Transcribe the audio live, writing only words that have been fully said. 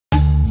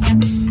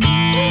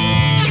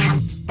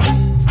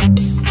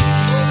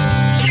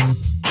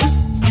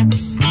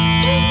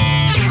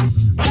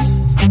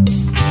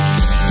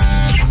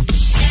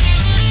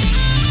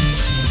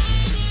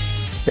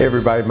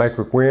everybody, Mike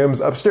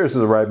McWilliams, upstairs to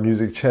the right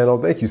music channel.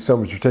 Thank you so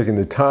much for taking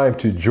the time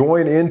to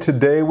join in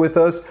today with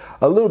us.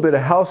 A little bit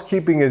of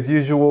housekeeping as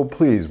usual.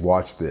 Please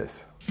watch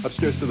this.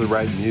 Upstairs to the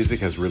Right Music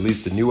has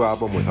released a new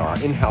album with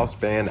our in-house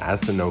band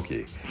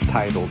Asanoki,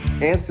 titled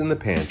Ants in the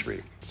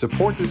Pantry.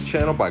 Support this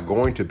channel by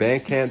going to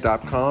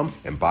bandcamp.com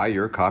and buy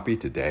your copy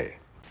today.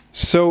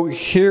 So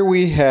here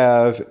we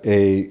have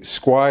a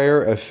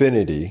Squier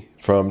Affinity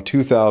from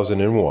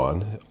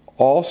 2001,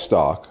 all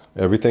stock,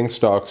 everything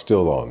stock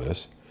still on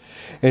this.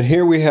 And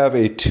here we have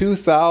a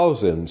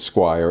 2000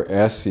 Squier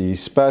SE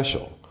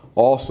Special,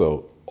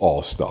 also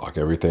all stock,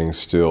 everything's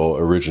still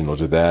original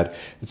to that,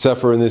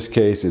 except for in this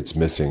case it's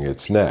missing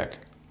its neck.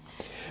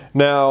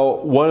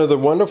 Now, one of the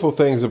wonderful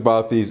things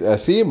about these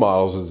SE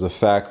models is the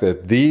fact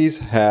that these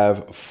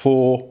have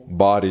full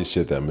bodies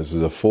to them. This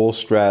is a full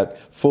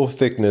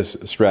thickness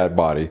Strat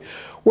body,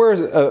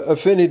 whereas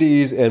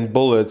Affinities and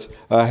Bullets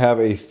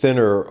have a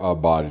thinner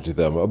body to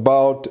them,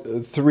 about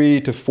 3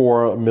 to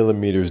 4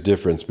 millimeters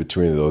difference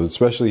between those,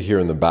 especially here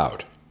in the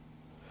bout.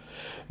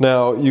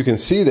 Now, you can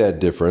see that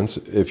difference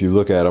if you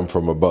look at them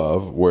from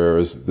above,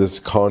 whereas this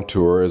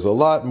contour is a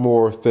lot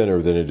more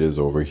thinner than it is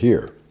over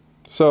here.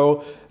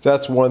 So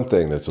that's one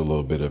thing that's a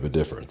little bit of a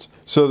difference.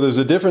 So there's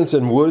a difference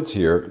in woods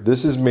here.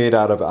 This is made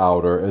out of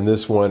outer and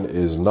this one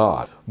is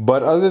not.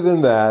 But other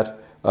than that,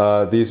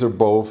 these are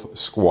both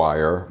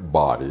Squier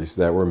bodies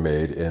that were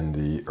made in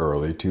the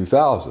early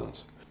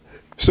 2000s.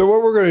 So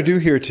what we're going to do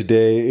here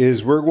today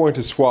is we're going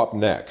to swap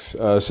necks.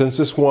 Since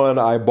this one,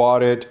 I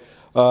bought it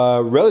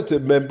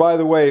and by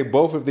the way,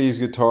 both of these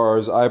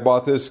guitars, I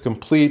bought this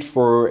complete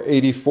for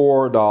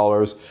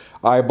 $84.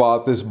 I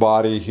bought this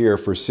body here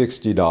for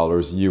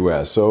 $60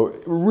 US. So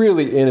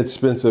really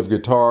inexpensive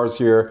guitars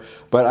here,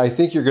 but I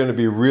think you're going to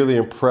be really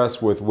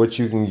impressed with what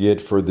you can get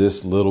for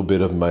this little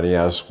bit of money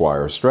out of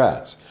Squier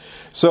Strats.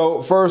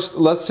 So first,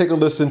 let's take a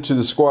listen to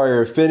the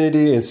Squier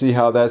Affinity and see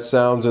how that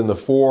sounds in the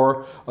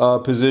 4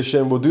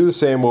 position. We'll do the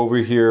same over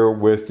here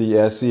with the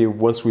SE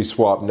once we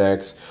swap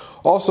necks.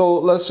 Also,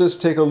 let's just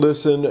take a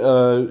listen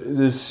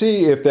to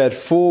see if that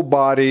full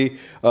body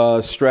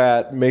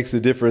Strat makes a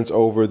difference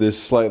over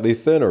this slightly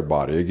thinner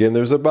body. Again,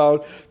 there's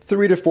about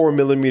 3 to 4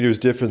 millimeters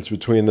difference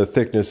between the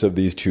thickness of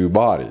these two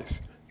bodies.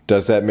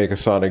 Does that make a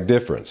sonic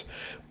difference?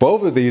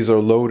 Both of these are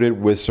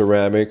loaded with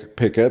ceramic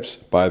pickups.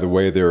 By the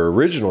way, they're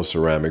original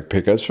ceramic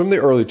pickups from the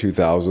early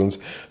 2000s.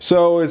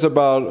 So it's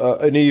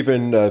about an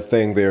even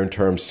thing there in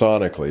terms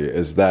sonically,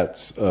 as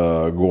that's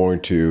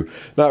going to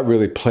not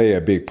really play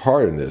a big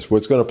part in this.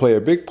 What's going to play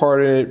a big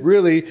part in it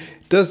really,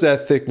 does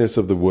that thickness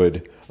of the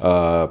wood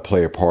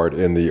play a part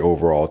in the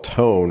overall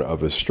tone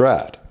of a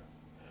Strat?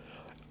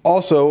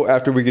 Also,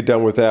 after we get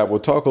done with that, we'll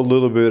talk a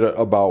little bit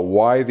about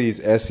why these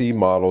SE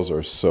models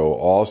are so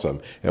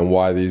awesome and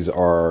why these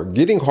are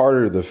getting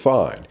harder to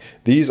find.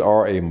 These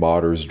are a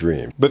modder's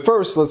dream. But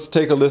first, let's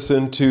take a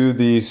listen to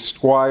the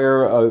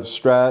Squier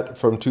Strat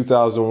from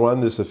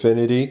 2001, this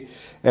Affinity,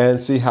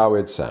 and see how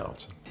it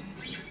sounds.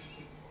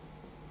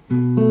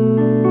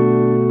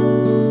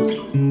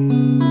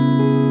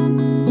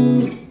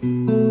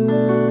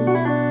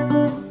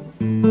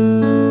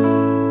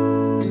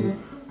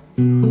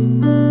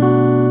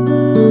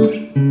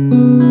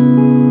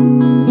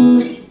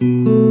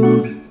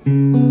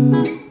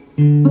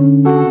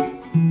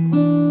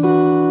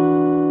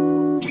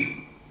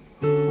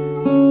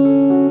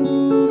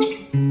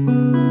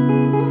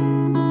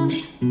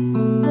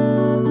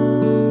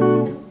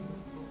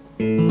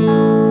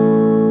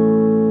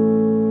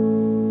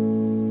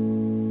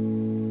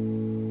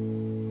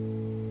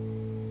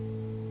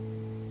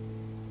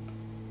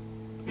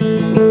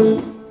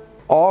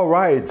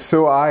 Alright,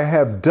 so I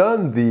have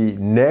done the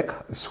neck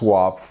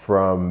swap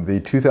from the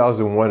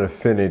 2001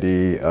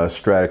 Affinity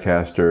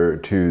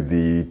Stratocaster to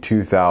the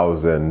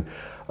 2000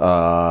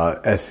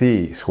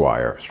 SE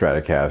Squier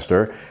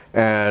Stratocaster,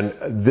 and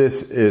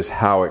this is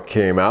how it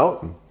came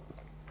out.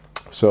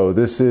 So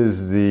this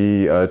is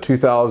the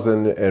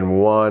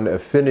 2001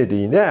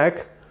 Affinity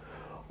neck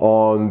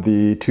on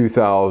the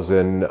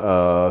 2000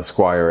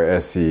 Squier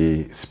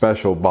SE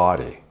Special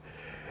body.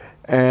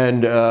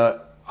 And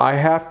I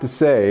have to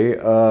say,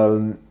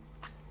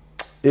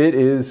 it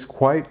is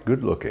quite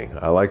good looking.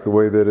 I like the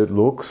way that it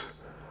looks.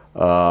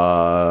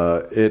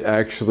 It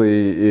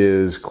actually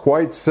is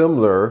quite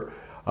similar,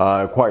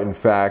 quite in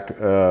fact, if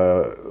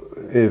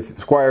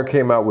Squier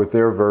came out with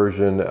their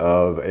version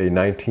of a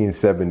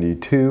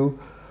 1972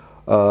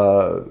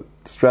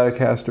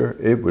 Stratocaster,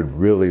 it would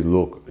really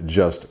look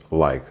just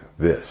like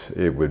this.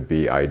 It would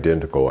be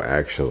identical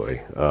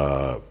actually,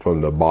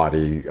 from the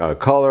body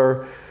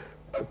color,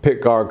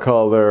 pickguard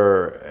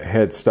color,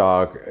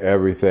 headstock,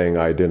 everything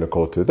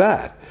identical to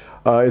that.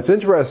 It's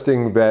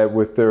interesting that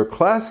with their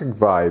Classic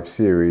Vibe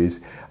series,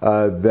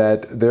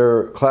 that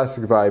their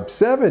Classic Vibe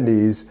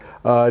 70s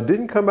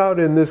didn't come out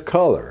in this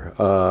color.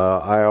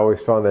 I always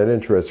found that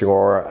interesting,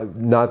 or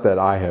not that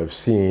I have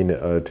seen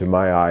to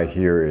my eye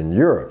here in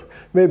Europe.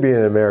 Maybe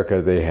in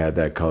America they had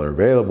that color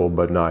available,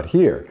 but not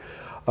here.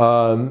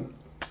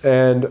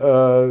 And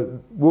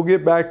we'll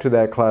get back to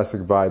that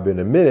classic vibe in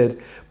a minute,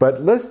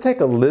 but let's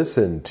take a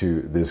listen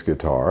to this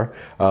guitar.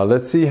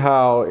 Let's see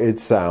how it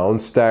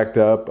sounds stacked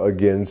up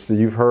against,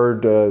 you've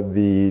heard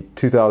the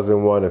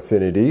 2001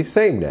 Affinity,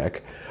 same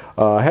neck.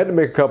 I had to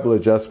make a couple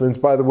adjustments.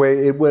 By the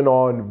way, it went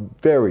on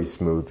very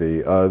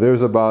smoothly.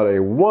 There's about a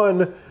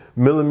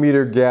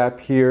 1mm gap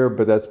here,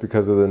 but that's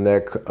because of the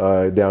neck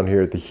down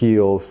here at the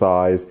heel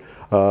size.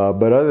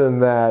 But other than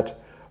that,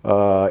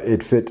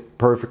 it fit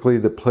perfectly.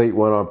 The plate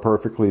went on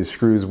perfectly.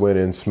 Screws went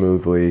in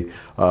smoothly.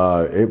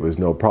 It was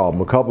no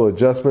problem. A couple of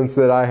adjustments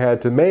that I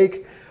had to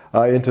make,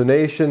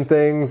 intonation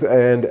things,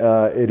 and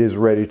it is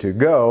ready to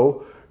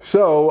go.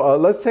 So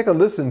let's take a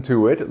listen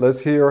to it.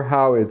 Let's hear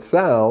how it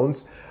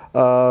sounds.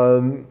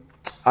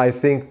 I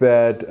think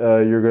that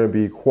you're going to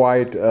be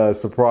quite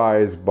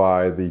surprised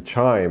by the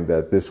chime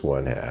that this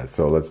one has.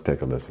 So let's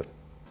take a listen.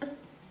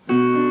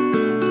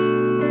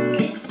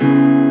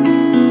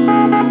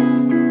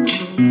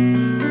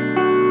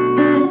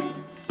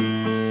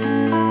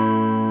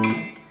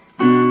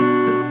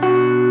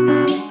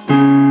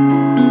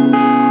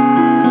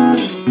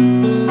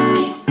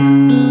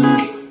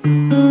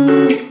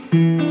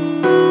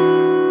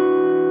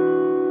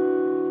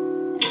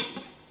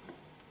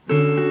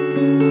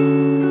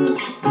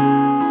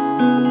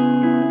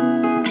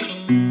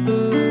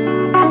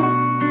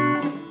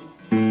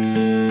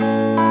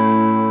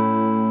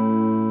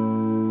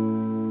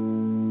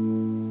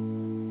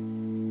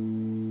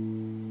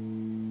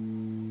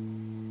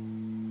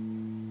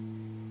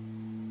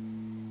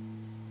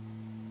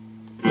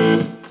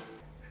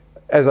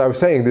 As I was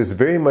saying, this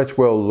very much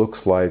well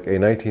looks like a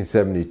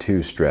 1972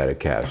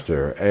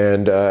 Stratocaster.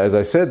 And as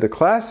I said, the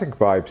Classic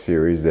Vibe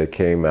series that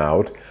came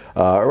out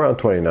around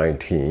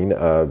 2019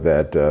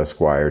 that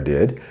Squier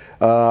did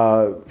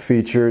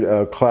featured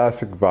a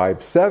Classic Vibe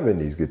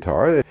 70s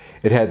guitar.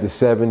 It had the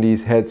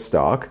 70s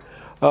headstock,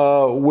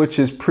 which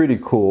is pretty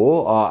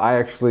cool. I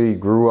actually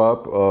grew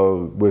up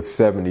with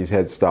 70s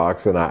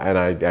headstocks, and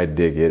I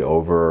dig it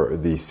over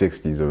the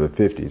 60s or the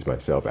 50s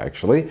myself,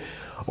 actually,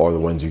 or the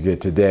ones you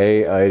get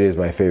today. It is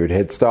my favorite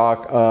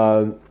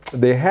headstock.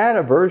 They had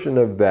a version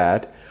of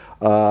that.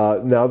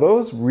 Now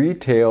those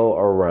retail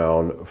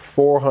around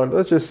 $400,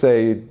 let's just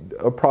say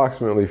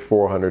approximately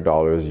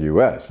 $400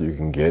 US. You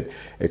can get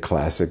a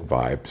Classic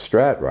Vibe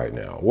Strat right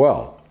now.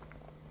 Well,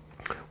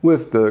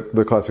 with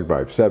the Classic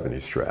Vibe 70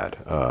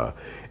 Strat.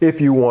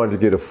 If you wanted to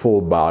get a full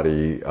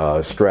body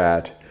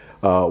Strat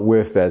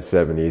with that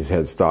 70s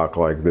headstock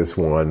like this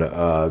one,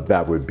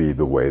 that would be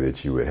the way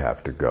that you would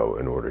have to go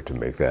in order to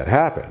make that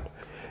happen.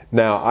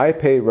 Now, I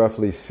paid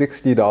roughly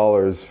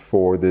 $60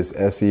 for this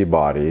SE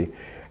body,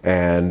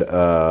 and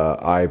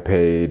I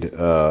paid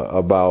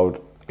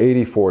about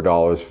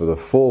 $84 for the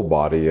full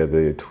body of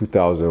the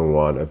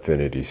 2001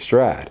 Affinity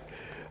Strat.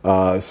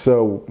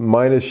 So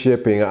minus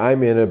shipping,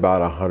 I'm in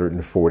about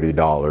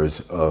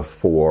 $140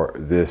 for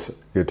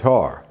this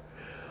guitar.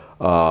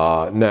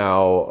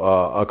 Now,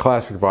 a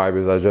Classic Vibe,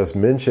 as I just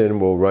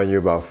mentioned, will run you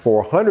about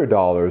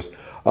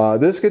 $400.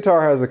 This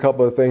guitar has a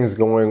couple of things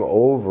going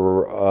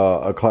over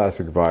a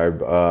Classic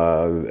Vibe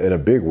in a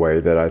big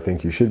way that I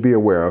think you should be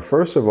aware of.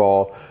 First of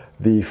all,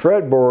 the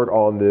fretboard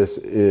on this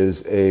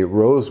is a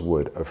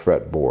rosewood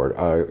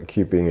fretboard,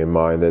 keeping in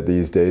mind that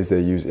these days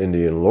they use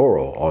Indian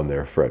laurel on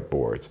their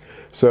fretboards.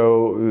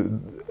 So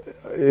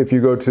if you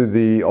go to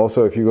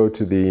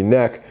the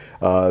neck,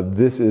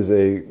 this is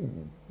a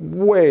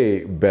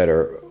way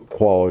better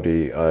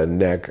quality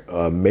neck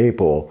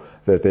maple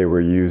that they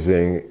were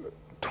using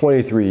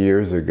 23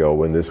 years ago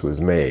when this was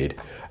made,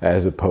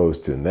 as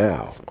opposed to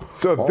now.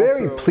 So a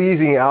very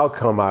pleasing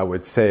outcome, I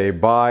would say,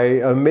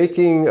 by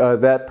making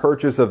that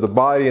purchase of the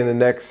body and the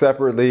neck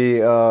separately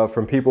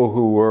from people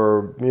who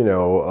were,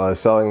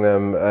 selling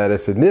them at a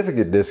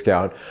significant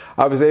discount.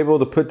 I was able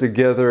to put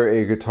together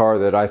a guitar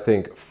that I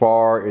think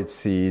far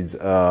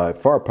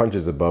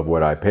punches above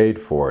what I paid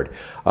for it.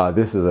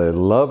 This is a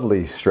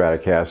lovely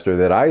Stratocaster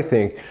that I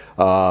think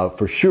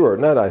for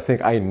sure,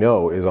 I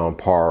know is on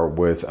par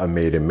with a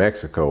made in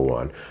Mexico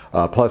one.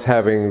 Plus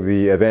having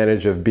the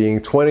advantage of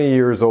being 20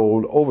 years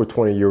old, over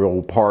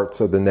 20-year-old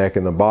parts of the neck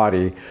and the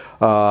body,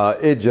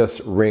 it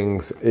just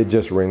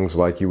rings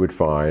like you would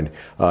find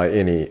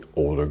any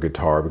older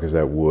guitar, because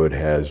that wood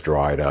has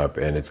dried up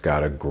and it's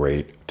got a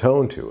great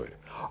tone to it.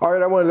 All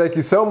right, I want to thank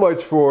you so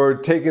much for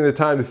taking the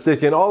time to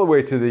stick in all the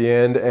way to the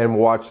end and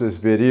watch this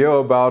video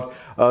about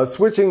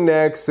switching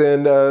necks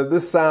and the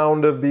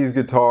sound of these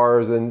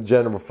guitars in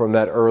general from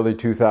that early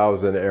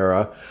 2000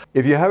 era.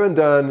 If you haven't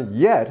done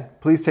yet,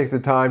 please take the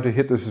time to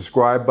hit the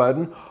subscribe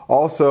button.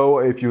 Also,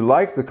 if you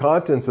like the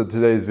contents of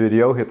today's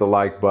video, hit the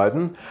like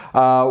button.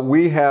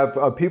 We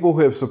have people who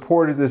have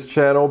supported this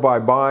channel by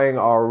buying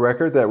our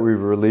record that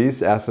we've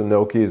released.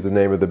 Affinity is the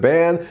name of the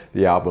band.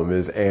 The album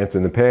is Ants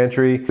in the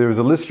Pantry. There's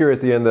a list here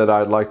at the end that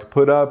I'd like to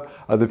put up.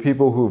 The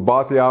people who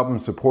bought the album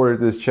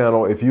supported this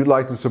channel. If you'd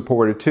like to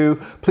support it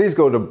too, please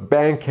go to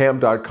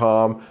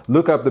bandcamp.com,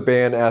 look up the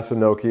band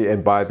Affinity,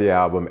 and buy the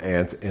album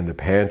Ants in the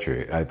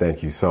Pantry. I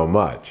thank you so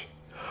much.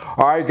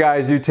 All right,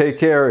 guys, you take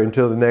care.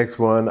 Until the next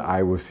one,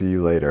 I will see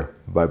you later.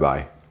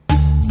 Bye-bye.